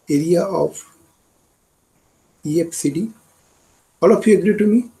area of EFCD. All of you agree to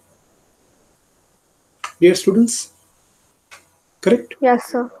me, dear students? Correct? Yes,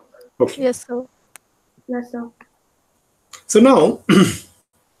 sir. Okay. Yes, sir. Yes, sir. So now,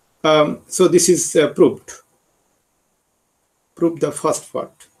 so this is proved. Prove the first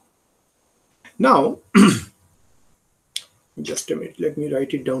part. Now, just a minute. Let me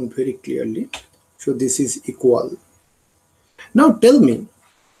write it down very clearly. So this is equal. Now tell me,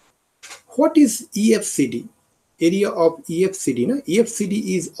 what is EFCD? Area of EFCD. Na?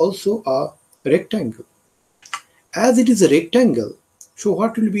 EFCD is also a rectangle. As it is a rectangle, so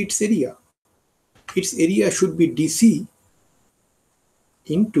what will be its area? Its area should be DC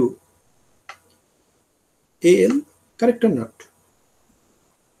into AL, correct or not?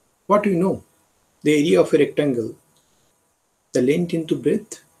 What do you know? The area of a rectangle, the length into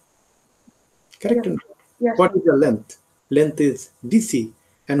breadth, correct Yes. or not? Yes, What sir. is the length? Length is DC.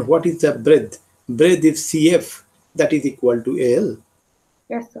 And what is the breadth? Breadth is CF, that is equal to AL,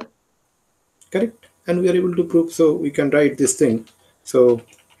 Yes, sir. correct? And we are able to prove, so we can write this thing. So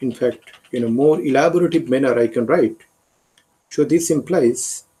in fact, in a more elaborative manner, I can write. So this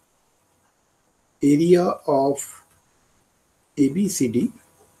implies area of ABCD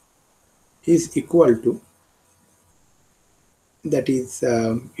is equal to, that is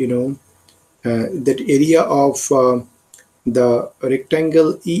that area of the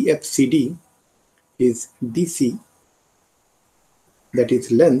rectangle EFCD is DC, that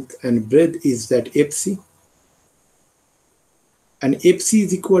is length, and breadth is that FC, and FC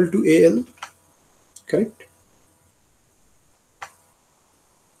is equal to AL, correct?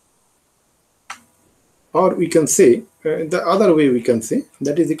 Or we can say the other way, we can say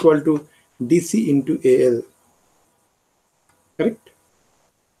that is equal to DC into AL, correct?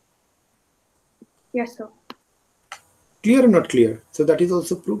 Yes, sir. Clear or not clear? So that is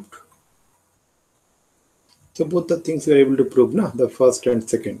also proved. So both the things we are able to prove, na, the first and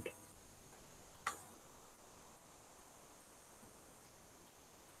second.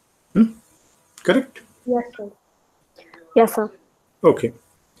 Correct? Yes, sir. Yes, sir. Okay.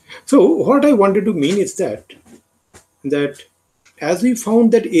 So what I wanted to mean is that as we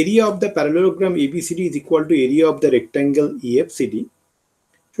found that area of the parallelogram ABCD is equal to area of the rectangle EFCD,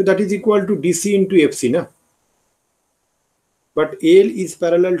 so that is equal to DC into FC, na? But AL is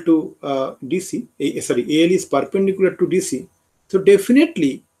parallel to DC, AL is perpendicular to DC. So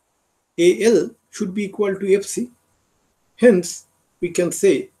definitely AL should be equal to FC. Hence, we can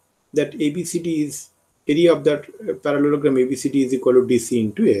say that ABCD is area of that parallelogram ABCD is equal to DC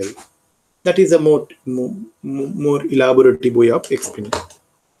into AL. That is a more elaborative way of explaining.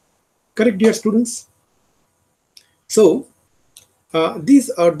 Correct, dear students? So these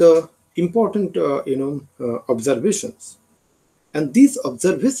are the important observations, and these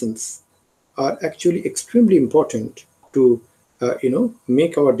observations are actually extremely important to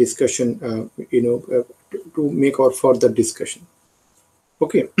make our discussion to make our further discussion.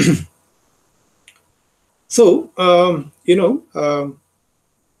 Okay. So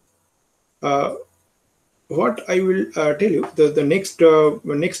what I will tell you, the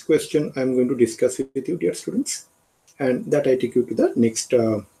next question I'm going to discuss with you, dear students, and that I take you to the next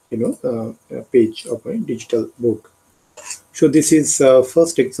page of my digital book. So this is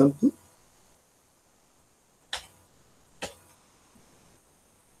first example.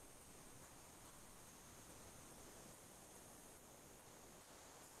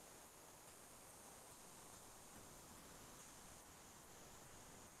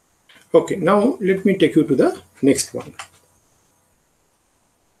 Okay, now let me take you to the next one.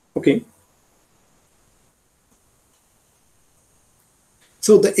 Okay.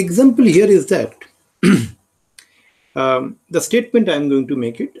 So the example here is that the statement I'm going to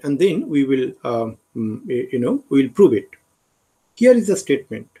make it, and then we will, we will prove it. Here is the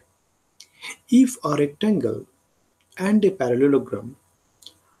statement. If a rectangle and a parallelogram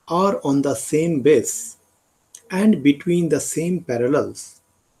are on the same base and between the same parallels,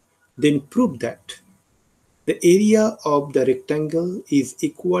 then prove that the area of the rectangle is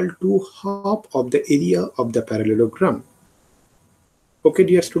equal to half of the area of the parallelogram. Okay,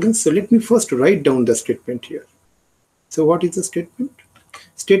 dear students, so let me first write down the statement here. So what is the statement?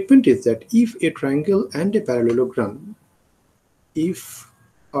 Statement is that if a triangle and a parallelogram, if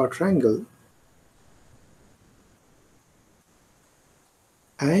a triangle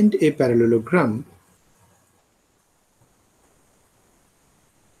and a parallelogram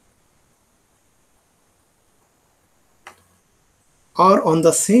are on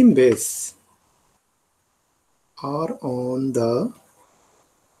the same base, are on the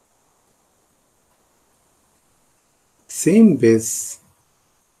same base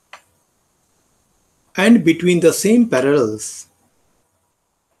and between the same parallels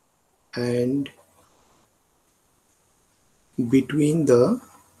and between the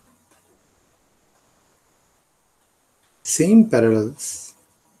same parallels,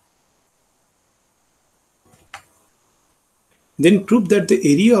 then prove that the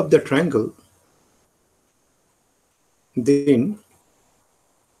area of the triangle, then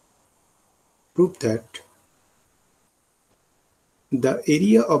prove that the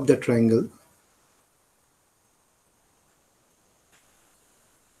area of the triangle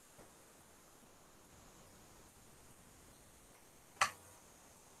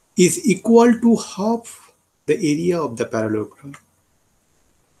is equal to half the area of the parallelogram,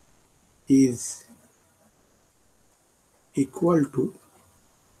 is equal to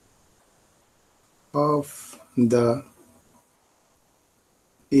half the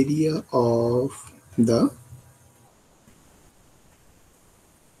area of the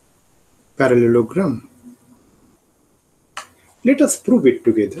parallelogram. Let us prove it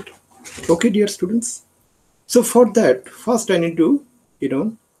together. Okay, dear students. So for that, first I need to,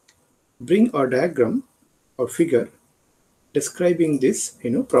 bring a diagram or figure describing this,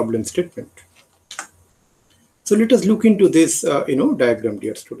 problem statement. So let us look into this, diagram,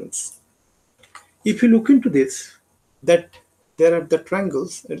 dear students. If you look into this, that there are the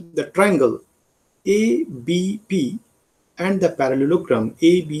triangles, the triangle ABP and the parallelogram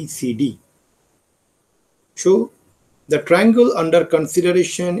ABCD. So the triangle under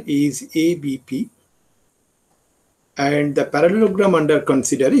consideration is ABP and the parallelogram under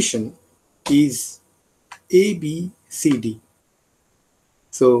consideration is ABCD.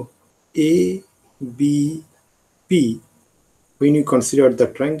 So ABP when you consider the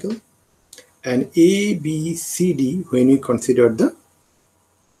triangle and ABCD when you consider the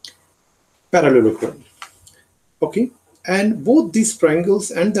parallelogram. Okay, and both these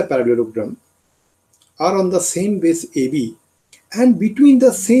triangles and the parallelogram are on the same base AB and between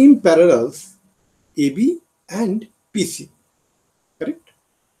the same parallels AB and PC. Correct?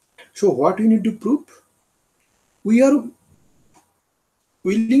 So what we need to prove? We are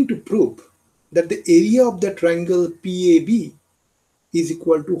willing to prove that the area of the triangle PAB is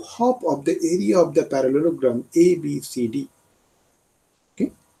equal to half of the area of the parallelogram ABCD.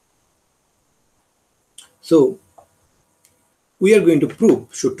 Okay? So we are going to prove,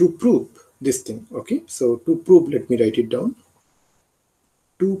 so to prove this thing, okay? So to prove, let me write it down.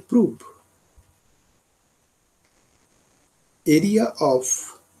 To prove area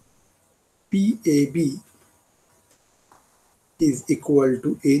of PAB is equal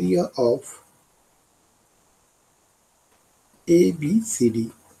to area of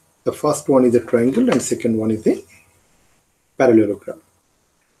ABCD. The first one is a triangle and second one is a parallelogram.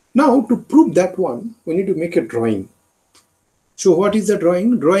 Now to prove that one, we need to make a drawing. So what is the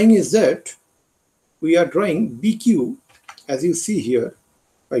drawing? Drawing is that we are drawing BQ, as you see here.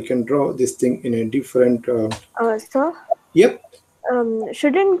 I can draw this thing in a different... Sir? Yep.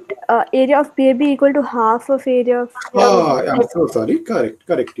 Shouldn't area of PAB equal to half of area of... I'm so sorry.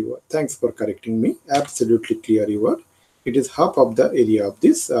 Correct you are. Thanks for correcting me. Absolutely clear you are. It is half of the area of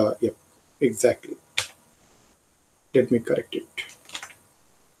this. Yep, exactly. Let me correct it.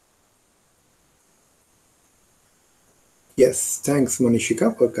 Yes, thanks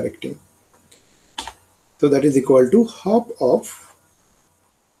Manishika for correcting. So that is equal to half of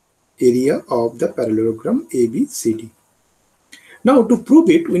area of the parallelogram ABCD. Now to prove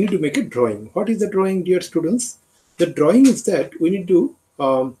it, we need to make a drawing. What is the drawing, dear students? The drawing is that we need to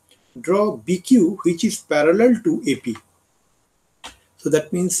draw BQ which is parallel to AP. So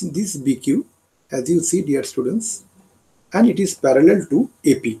that means this BQ, as you see, dear students, and it is parallel to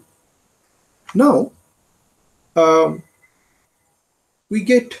AP. Now we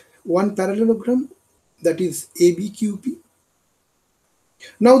get one parallelogram, that is ABQP.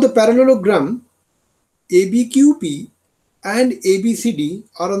 Now the parallelogram ABQP and ABCD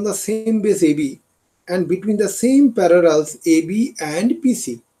are on the same base AB and between the same parallels AB and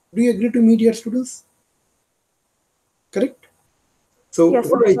PC. Do you agree to me, dear students? Correct? So yes,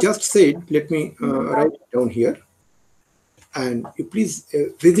 what I just said, let me write it down here, and you please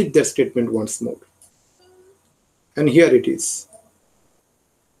visit that statement once more. And here it is.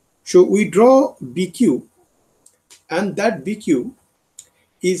 So we draw BQ and that BQ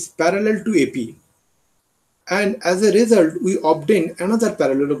is parallel to AP. And as a result, we obtain another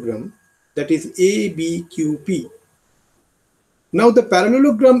parallelogram, that is ABQP. Now the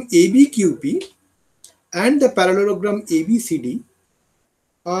parallelogram ABQP and the parallelogram ABCD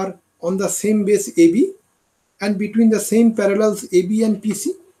are on the same base AB and between the same parallels AB and PC.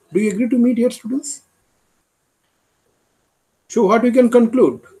 Do you agree to me, dear students? So what we can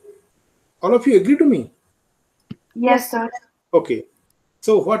conclude? All of you agree to me? Yes, sir. Okay.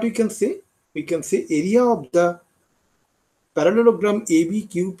 So what we can say? We can say area of the parallelogram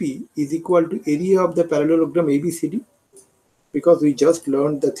ABQP is equal to area of the parallelogram ABCD, because we just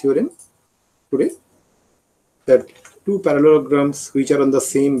learned the theorem today that two parallelograms which are on the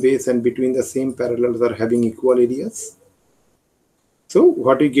same base and between the same parallels are having equal areas. So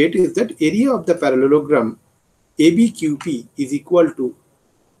what we get is that area of the parallelogram ABQP is equal to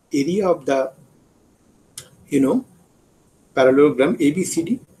area of the parallelogram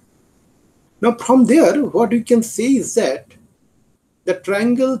ABCD. Now from there what we can say is that the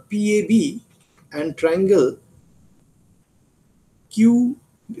triangle PAB and triangle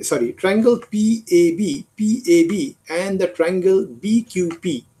triangle PAB and the triangle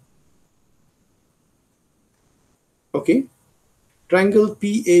BQP. Okay, triangle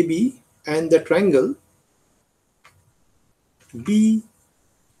PAB and the triangle BQP,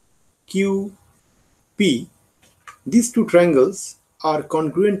 these two triangles are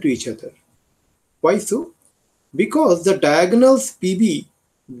congruent to each other. Why so? Because the diagonals PB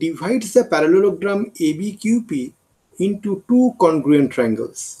divides the parallelogram ABQP into two congruent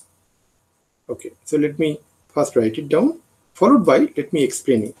triangles. Okay, so let me first write it down, followed by let me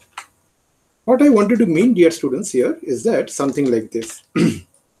explain it. What I wanted to mean, dear students, here is that something like this.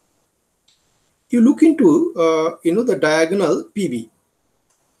 You look into the diagonal PB.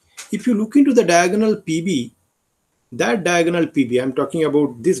 If you look into the diagonal PB, that diagonal PB, I'm talking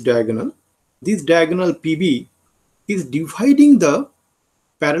about this diagonal PB is dividing the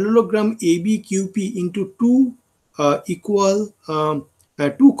parallelogram ABQP into two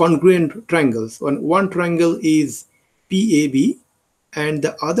two congruent triangles. One triangle is PAB and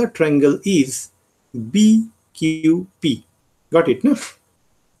the other triangle is BQP. Got it, no?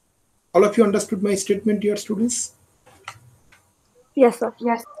 All of you understood my statement, dear students? Yes, sir.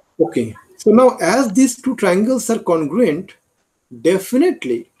 Yes. Okay. So now as these two triangles are congruent,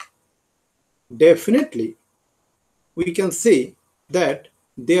 definitely we can say that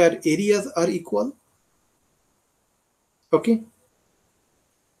their areas are equal. Okay,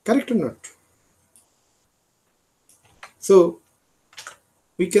 correct or not? So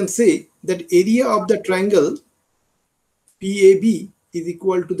we can say that area of the triangle PAB is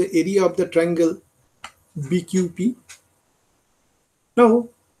equal to the area of the triangle BQP. Now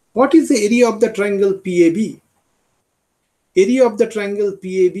what is the area of the triangle PAB? Area of the triangle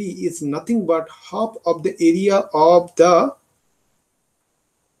PAB is nothing but half of the area of the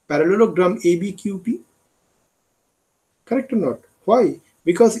parallelogram ABQP. Correct or not? Why?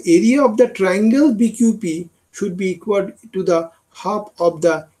 Because area of the triangle BQP should be equal to the half of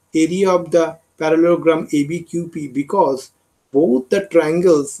the area of the parallelogram ABQP, because both the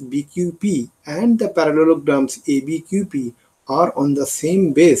triangles BQP and the parallelograms ABQP are on the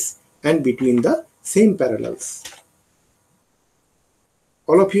same base and between the same parallels.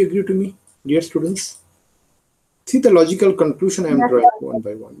 All of you agree to me, dear students? See the logical conclusion I am drawing one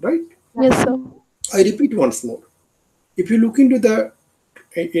by one, right? Yes, sir. I repeat once more. If you look into the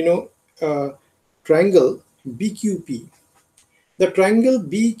triangle BQP, the triangle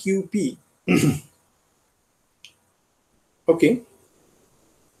BQP, okay,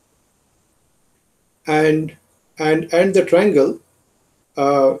 and the triangle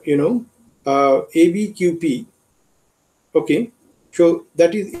ABQP, okay, so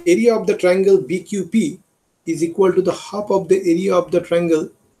that is area of the triangle BQP is equal to the half of the area of the triangle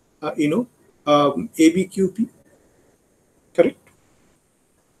ABQP. Correct?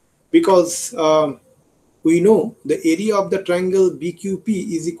 Because we know the area of the triangle BQP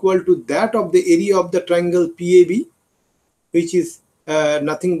is equal to that of the area of the triangle PAB, which is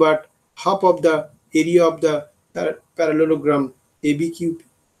nothing but half of the area of the parallelogram ABQP.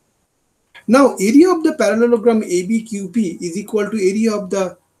 Now area of the parallelogram ABQP is equal to area of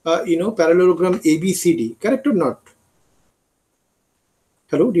the parallelogram ABCD. Correct or not?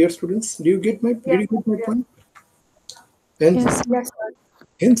 Hello, dear students. Did you get my point? Hence, Yes, sir.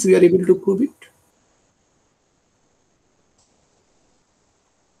 hence we are able to prove it.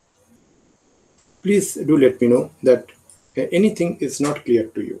 Please do let me know that anything is not clear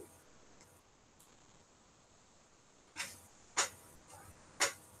to you.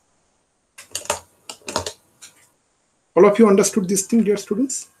 All of you understood this thing, dear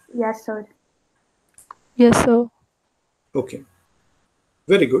students? Yes, sir. Yes, sir. Okay,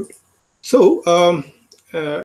 very good. So